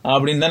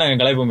அப்படின்னு தான் நாங்க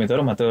கலாய்ப்போமே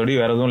தவிர மற்றபடி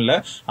வேற எதுவும் இல்ல.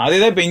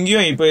 அதேதான் இப்ப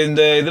இங்கேயும் இப்ப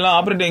இந்த இதெல்லாம்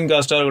ஆப்ரேட்டிங்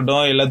காஸ்டா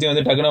இருக்கட்டும் எல்லாத்தையும்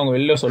வந்து டக்குன்னு அவங்க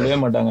வெளில சொல்லவே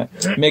மாட்டாங்க.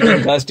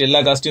 மேக்கிங் காஸ்ட்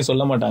எல்லா காஸ்டையும்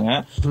சொல்ல மாட்டாங்க.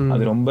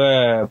 அது ரொம்ப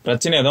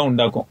பிரச்சனையை தான்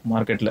உண்டாக்கும்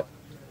மார்க்கெட்ல.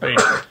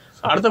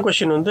 அடுத்த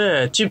கொஸ்டின் வந்து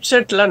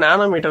சிப்செட்ல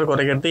நானோமீட்டர்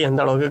குறைக்கிறது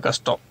எந்த அளவுக்கு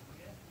கஷ்டம்?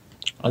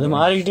 அது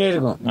மாறிக்கிட்டே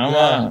இருக்கும்.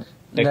 ஆமா,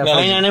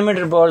 5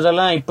 nanometer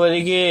போறதெல்லாம்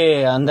இப்போதைக்கு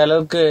அந்த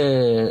அளவுக்கு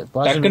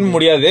டக்குன்னு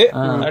முடியாது,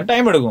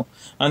 டைம் எடுக்கும்.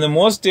 அந்த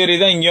மோஸ்ட் தியரி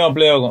தான் இங்கேயும்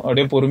அப்ளை ஆகும்,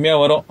 அப்படியே பொறுமையா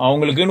வரும்.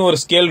 அவங்களுக்குன்னு ஒரு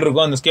ஸ்கேல்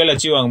இருக்கும், அந்த ஸ்கேல்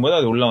அச்சீவ் ஆகும்போது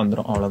அது உள்ள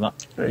வந்துடும், அவ்வளவுதான்.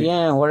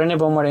 ஏன் உடனே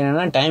போக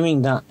மாட்டேங்கன்னா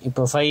டைமிங் தான்.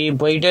 இப்போ 5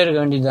 போயிட்டே இருக்க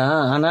வேண்டியதுதான்,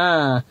 ஆனா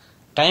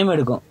டைம்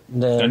எடுக்கும்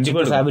இந்த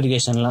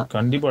ஃபேப்ரிகேஷன்லாம்.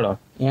 கண்டிப்பாடா,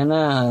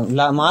 ஏன்னா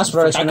மாஸ்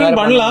ப்ரொடக்ஷன்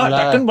பண்ணலாம்,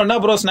 டக்குன்னு பண்ணா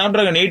அப்புறம்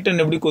ஸ்னாப்டிராகன்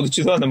 810 எப்படி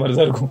கொதிச்சுதோ அந்த மாதிரி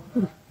தான் இருக்கும்.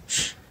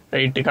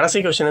 ரைட். கடைசி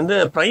கொஸ்டின் வந்து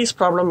பிரைஸ்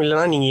ப்ராப்ளம்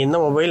இல்லனா நீங்க எந்த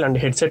மொபைல் அண்ட்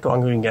ஹெட்செட்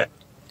வாங்குவீங்க?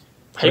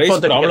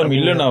 Price problem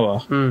இல்லனாவா?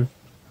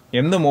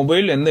 எந்த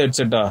மொபைல் எந்த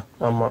ஹெட்செட்டா?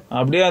 ஆமா,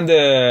 அப்படியே அந்த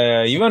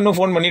இவன் இன்னும்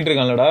ஃபோன் பண்ணிட்டு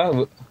இருக்கான்லடா,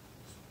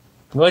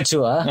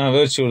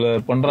 வெர்ச்சுவல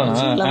பண்றான்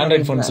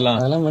ஆண்ட்ராய்ட்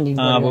போன்ஸ்லாம்.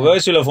 அப்ப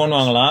வெர்ச்சுவல போன்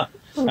வாங்கலாம்.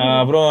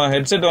 அப்புறம்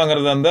ஹெட்செட்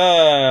வாங்குறதா இருந்தா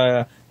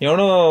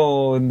எவனோ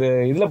இந்த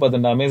இதுல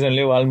பாத்தேன்டா,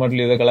 அமேசான்லயோ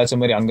வால்மார்ட்லயோ ஏதோ கலாச்ச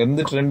மாதிரி அங்க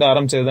இருந்து ட்ரெண்ட்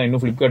ஆரம்பிச்சதுதான்,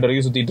 இன்னும் பிளிப்கார்ட்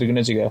வரைக்கும் சுத்திட்டு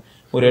இருக்குன்னு வச்சுக்க.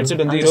 ஒரு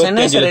ஹெட்செட் வந்து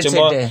 25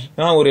 லட்சமா,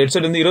 ஒரு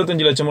ஹெட்செட் வந்து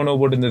 25 லட்சமா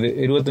போட்டிருந்தது,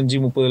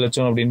 25-30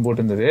 லட்சம் அப்படின்னு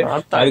போட்டிருந்தது.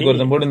 அதுக்கு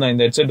ஒருத்தன் போட்டிருந்தான்,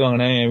 இந்த ஹெட்செட்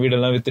வாங்கினேன், என்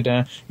வீடெல்லாம்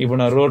வித்துட்டேன், இப்போ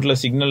நான் ரோட்ல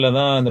சிக்னல்ல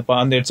தான்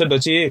அந்த ஹெட்செட்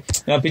வச்சு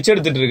நான் பிச்சை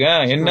எடுத்துட்டு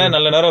இருக்கேன். என்ன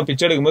நல்ல நேரம்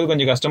பிச்சை எடுக்கும் போது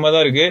கொஞ்சம் கஷ்டமா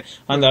தான் இருக்கு,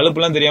 அந்த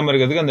அலுப்பு எல்லாம் தெரியாம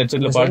இருக்கிறதுக்கு அந்த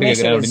ஹெட்செட்ல பாட்டு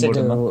கேட்கறேன் அப்படின்னு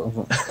போட்டிருந்தான்.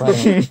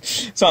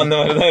 சோ அந்த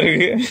மாதிரிதான்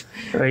இருக்கு.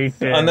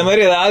 அந்த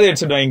மாதிரி ஏதாவது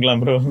ஹெட்செட்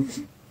வாங்கிக்கலாம் ப்ரோ.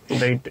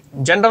 ரைட்.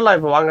 ஜென்ரலா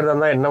இப்ப வாங்குறதா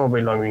இருந்தா என்ன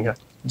மொபைல் வாங்குவீங்க?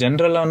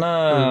 ஜென்ரலானா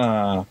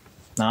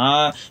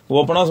நான்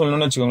ஓப்பனா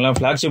சொல்லணும்னு வச்சுக்கோங்களேன்,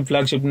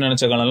 பிளாக்ஷிப்னு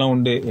நினைச்ச காலம்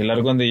உண்டு.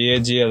 எல்லாருக்கும் அந்த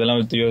ஏஜ் அதெல்லாம்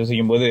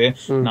யோசிக்கும் போது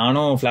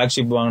நானும்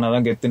பிளாக்ஷிப்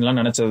வாங்கினாதான் கெத்துலாம்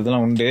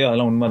நினைச்சதுலாம் உண்டு,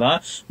 அதெல்லாம் உண்மைதான்.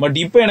 பட்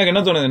இப்ப எனக்கு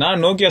என்ன தோணுதுன்னா,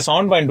 நோக்கியா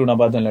 7.2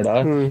 நான் பார்த்தேன் இல்லடா,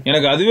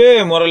 எனக்கு அதுவே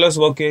மொரலஸ்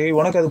ஓகே,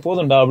 உனக்கு அது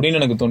போதும்டா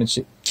அப்படின்னு எனக்கு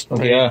தோணுச்சு.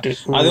 ஓகேயா,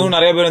 அதுவும்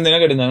நிறைய பேர் வந்து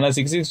என்ன கேட்டிருந்தாங்கன்னா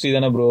 660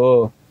 தானே ப்ரோ,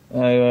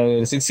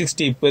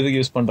 660 இப்ப எதுக்கு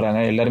யூஸ்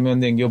பண்றாங்க, எல்லாருமே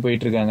வந்து எங்கேயோ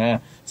போயிட்டு இருக்காங்க,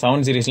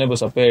 7 சீரிஸ்ல இப்போ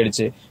சப்பே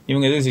ஆயிடுச்சு.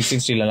 இவங்க எது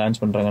 660ல லான்ச்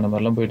பண்றாங்க அந்த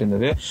மாதிரிலாம் போயிட்டு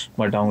இருந்தது.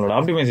 பட் அவங்களோட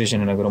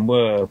ஆப்டிமைசேஷன் எனக்கு ரொம்ப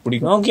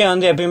பிடிக்கும். நோக்கியா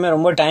வந்து எப்பயுமே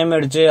ரொம்ப டைம்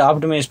எடுத்து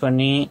ஆப்டிமைஸ்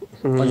பண்ணி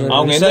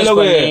அவங்க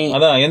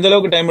எந்த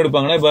அளவுக்கு டைம்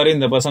எடுப்பாங்கன்னா பாரு,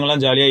 இந்த பசங்க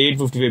எல்லாம் ஜாலியா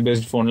 855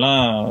 பேஸ்ட்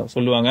போன்லாம்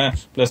சொல்லுவாங்க.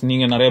 பிளஸ்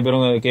நீங்க நிறைய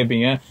பேரும்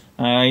கேட்பீங்க,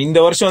 இந்த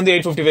வருஷம் வந்து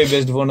 855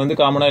 பேஸ்ட் போன் வந்து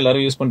காமனா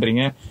எல்லாரும் யூஸ்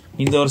பண்றீங்க,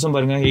 இந்த வருஷம்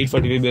பாருங்க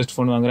 845 பேஸ்ட்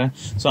போன் வாங்குறேன்.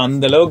 சோ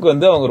அந்த அளவுக்கு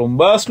வந்து அவங்க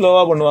ரொம்ப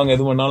ஸ்லோவா பண்ணுவாங்க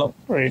எது பண்ணாலும்.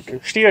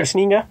 ஸ்டீவர்ஸ்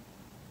நீங்க?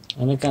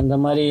 எனக்கு அந்த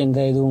மாதிரி எந்த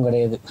இதுவும்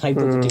கிடையாது.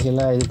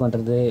 ஹைப்போதெட்டிக்கலா இது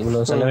பண்றது,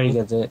 இவ்வளவு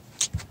செலவழிக்கிறது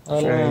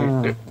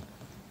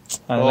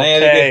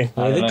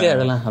எதுக்கு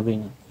அதெல்லாம்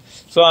அப்படின்னு.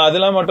 சோ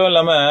அதெல்லாம் மட்டும்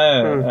இல்லாம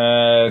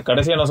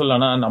கடைசியா என்ன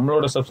சொல்லலாம்னா,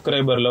 நம்மளோட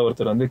சப்ஸ்கிரைபர்ல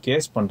ஒருத்தர் வந்து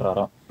கேஸ்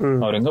பண்றாராம்.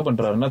 அவர் எங்க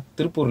பண்றாருன்னா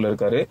திருப்பூர்ல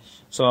இருக்காரு.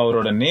 சோ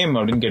அவரோட நேம்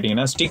அப்படின்னு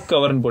கேட்டீங்கன்னா ஸ்டிக்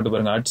கவர்னு போட்டு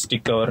பாருங்க,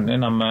 @stick coverன்னு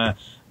நம்ம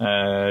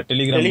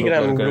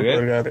டெலிகிராம்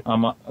இருக்காரு.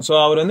 ஆமா. சோ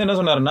அவர் வந்து என்ன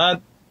சொன்னாருன்னா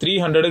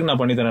 300க்கு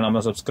நான் பண்ணி தரேன்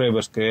நம்ம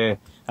சப்ஸ்கிரைபர்ஸ்க்கு.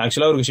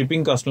 ஆக்சுவலா அவருக்கு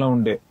ஷிப்பிங் காஸ்ட் எல்லாம்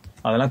உண்டு,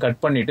 அதெல்லாம்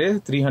கட் பண்ணிட்டு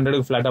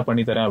 300க்கு ஃபிளாட்டா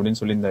பண்ணி தரேன்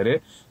அப்படின்னு சொல்லியிருந்தாரு.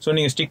 சோ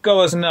நீங்க ஸ்டிக்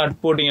கவர்ஸ்ன்னு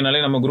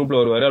போட்டீங்கனாலே நம்ம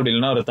குரூப்ல வருவாரு. அப்படி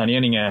இல்லைன்னா அவர்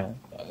தனியா நீங்க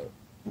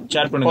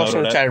ஷேர்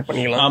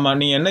பண்ணுங்க. ஆமா,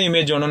 நீங்க என்ன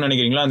இமேஜ் வேணும்னு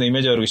நினைக்கிறீங்களோ அந்த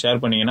இமேஜ் அவருக்கு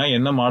ஷேர் பண்ணீங்கன்னா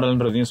என்ன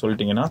மாடல்ன்றதையும்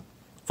சொல்லிட்டீங்கன்னா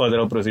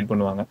ஃபர்தரா ப்ரொசீட்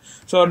பண்ணுவாங்க.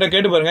 சோ அவர்கிட்ட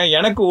கேட்டு பாருங்க.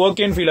 எனக்கு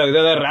ஓகேன்னு ஃபீல் ஆகுது.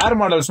 அதாவது ரேர்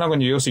மாடல்ஸ்னா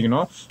கொஞ்சம்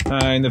யோசிக்கணும்.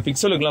 இந்த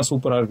பிக்சலுக்குலாம்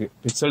சூப்பரா இருக்கு,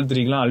 பிக்சல்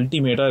 3க்குலாம்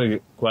அல்டிமேட்டா இருக்கு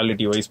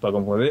குவாலிட்டி வைஸ்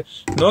பார்க்கும்போது.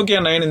 நோக்கியா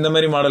 9 இந்த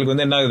மாதிரி மாடலுக்கு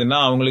வந்து என்ன ஆகுதுன்னா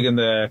அவங்களுக்கு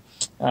இந்த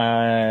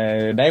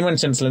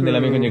டைமென்ஷன்ஸ்ல இருந்து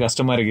எல்லாமே கொஞ்சம்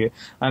கஷ்டமா இருக்கு.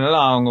 அதனால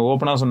அவங்க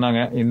ஓப்பனா சொன்னாங்க,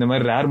 இந்த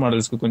மாதிரி ரேர்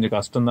மாடல்ஸ்க்கு கொஞ்சம்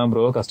கஷ்டம் தான்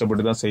ப்ரோ,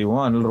 கஷ்டப்பட்டு தான்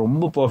செய்வோம், அதனால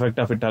ரொம்ப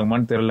பெர்ஃபெக்டா ஃபிட்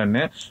ஆகுமான்னு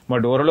தெரியலன்னு.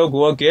 பட்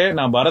ஓரளவுக்கு ஓகே.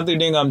 நான்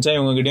பரத்துக்கிட்டையும் காமிச்சேன்,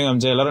 இவங்க கிட்டையும்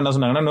காமிச்சேன். எல்லாரும் என்ன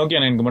சொன்னாங்கன்னா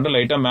நோக்கியா 9க்கு மட்டும்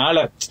லைட்டா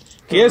மேல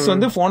கேஸ்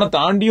வந்து போனை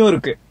தாண்டியும்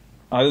இருக்கு,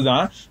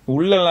 அதுதான்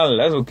உள்ளலாம்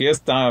இல்ல. ஸோ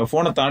கேஸ்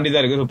போனை தாண்டி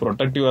தான் இருக்கு, ஸோ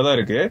ப்ரொடெக்டிவா தான்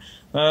இருக்கு.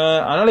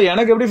 அதனால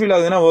எனக்கு எப்படி ஃபீல்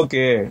ஆகுதுன்னா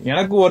ஓகே,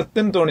 எனக்கு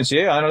ஒர்த்துன்னு தோணுச்சு.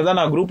 அதனாலதான்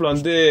நான் குரூப்ல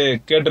வந்து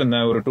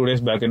கேட்டிருந்தேன் ஒரு 2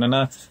 days பேக், என்னன்னா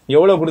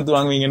எவ்வளவு கொடுத்து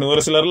வாங்குவீங்கன்னு.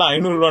 ஒரு சிலர்லாம்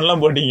 500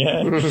 ரூபாய்லாம் போட்டீங்க.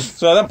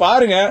 ஸோ அதான்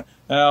பாருங்க,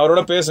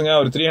 அவரோட பேசுங்க,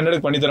 அவர்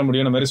 300க்கு பண்ணி தர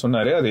முடியும் மாதிரி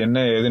சொன்னாரு. அது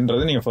என்ன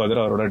எதுன்றது நீங்க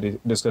ஃபர்தர் அவரோட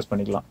டிஸ்கஸ்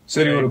பண்ணிக்கலாம்.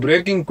 சரி, ஒரு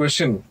பிரேக்கிங்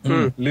கொஸ்டின்.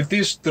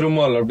 லிதீஷ்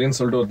திருமால் அப்படின்னு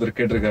சொல்லிட்டு ஒருத்தர்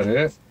கேட்டிருக்காரு,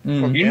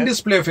 இன்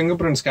டிஸ்பிளே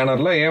ஃபிங்கர் பிரிண்ட்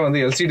ஸ்கேனர்ல ஏன்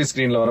வந்து எல்சிடி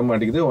ஸ்கிரீன்ல வர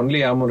மாட்டேங்குது,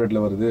 ஒன்லி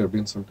AMOLEDல வருது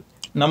அப்படின்னு சொல்லிட்டு.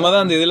 நம்ம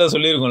தான் அந்த இதுல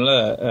சொல்லியிருக்கோம்ல,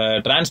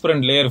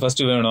 டிரான்ஸ்பரண்ட் லேயர்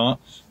ஃபர்ஸ்ட் வேணும்.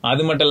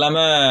 அது மட்டும் இல்லாம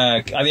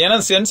அது ஏன்னா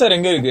சென்சார்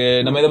எங்க இருக்கு,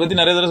 நம்ம இதை பத்தி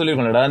நிறைய தடவை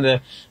சொல்லியிருக்கோம்லடா. அந்த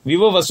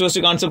விவோ ஃபர்ஸ்ட்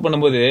கான்செப்ட்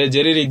பண்ணும்போது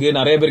ஜெரிக்கு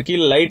நிறைய பேர்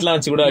கீழே லைட்லாம்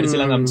வச்சு கூட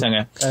அடிச்சுலாம் காமிச்சாங்க.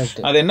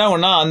 அது என்ன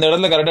ஒன்னா அந்த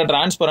இடத்துல கரெக்டா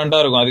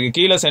டிரான்ஸ்பரண்டா இருக்கும், அதுக்கு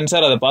கீழே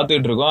சென்சார் அதை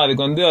பார்த்துட்டு இருக்கும்.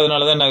 அதுக்கு வந்து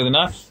அதனாலதான் என்ன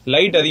ஆகுதுன்னா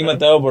லைட் அதிகமா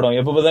தேவைப்படும்,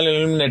 எப்ப பார்த்தாலும்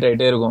இலுமினேட்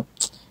ஆயிட்டே இருக்கும்.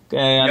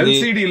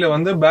 எல்சிடில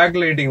வந்து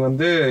பேக் லைட்டிங்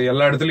வந்து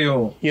எல்லா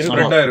இடத்துலயும்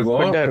ஸ்ப்ரெட்டா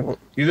இருக்கும்.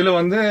 இதுல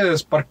வந்து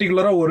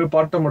பர்டிகுலரா ஒரு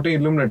பார்ட்டை மட்டும்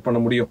இலுமினேட் பண்ண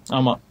முடியும்.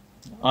 ஆமா,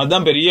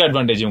 அதுதான் பெரிய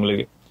அட்வான்டேஜ்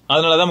உங்களுக்கு.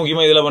 அதனாலதான்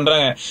முக்கியமா இதுல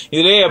பண்றாங்க.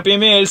 இதுல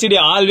எப்பயுமே எல்சிடி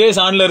ஆல்வேஸ்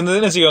ஆன்ல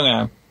இருந்ததுன்னு வச்சுக்கோங்க,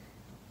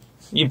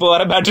 இப்போ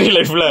வர பேட்டரி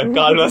லைஃப்ல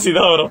கால்வாசி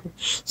தான் வரும்,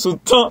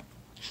 சுத்தம்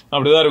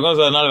அப்படிதான் இருக்கும்.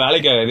 ஸோ அதனால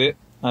வேலைக்கு ஆகாது.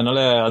 அதனால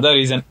அதான்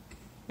ரீசன்.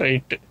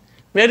 ரைட்.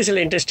 வேறு சில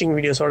இன்ட்ரெஸ்டிங்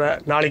வீடியோஸோட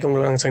நாளைக்கு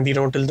உங்களுக்கு நாங்கள்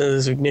சந்திக்கிறோம்.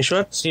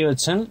 விக்னேஸ்வர்,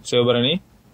 ஸ்ரீவத்சன், சிவபரணி.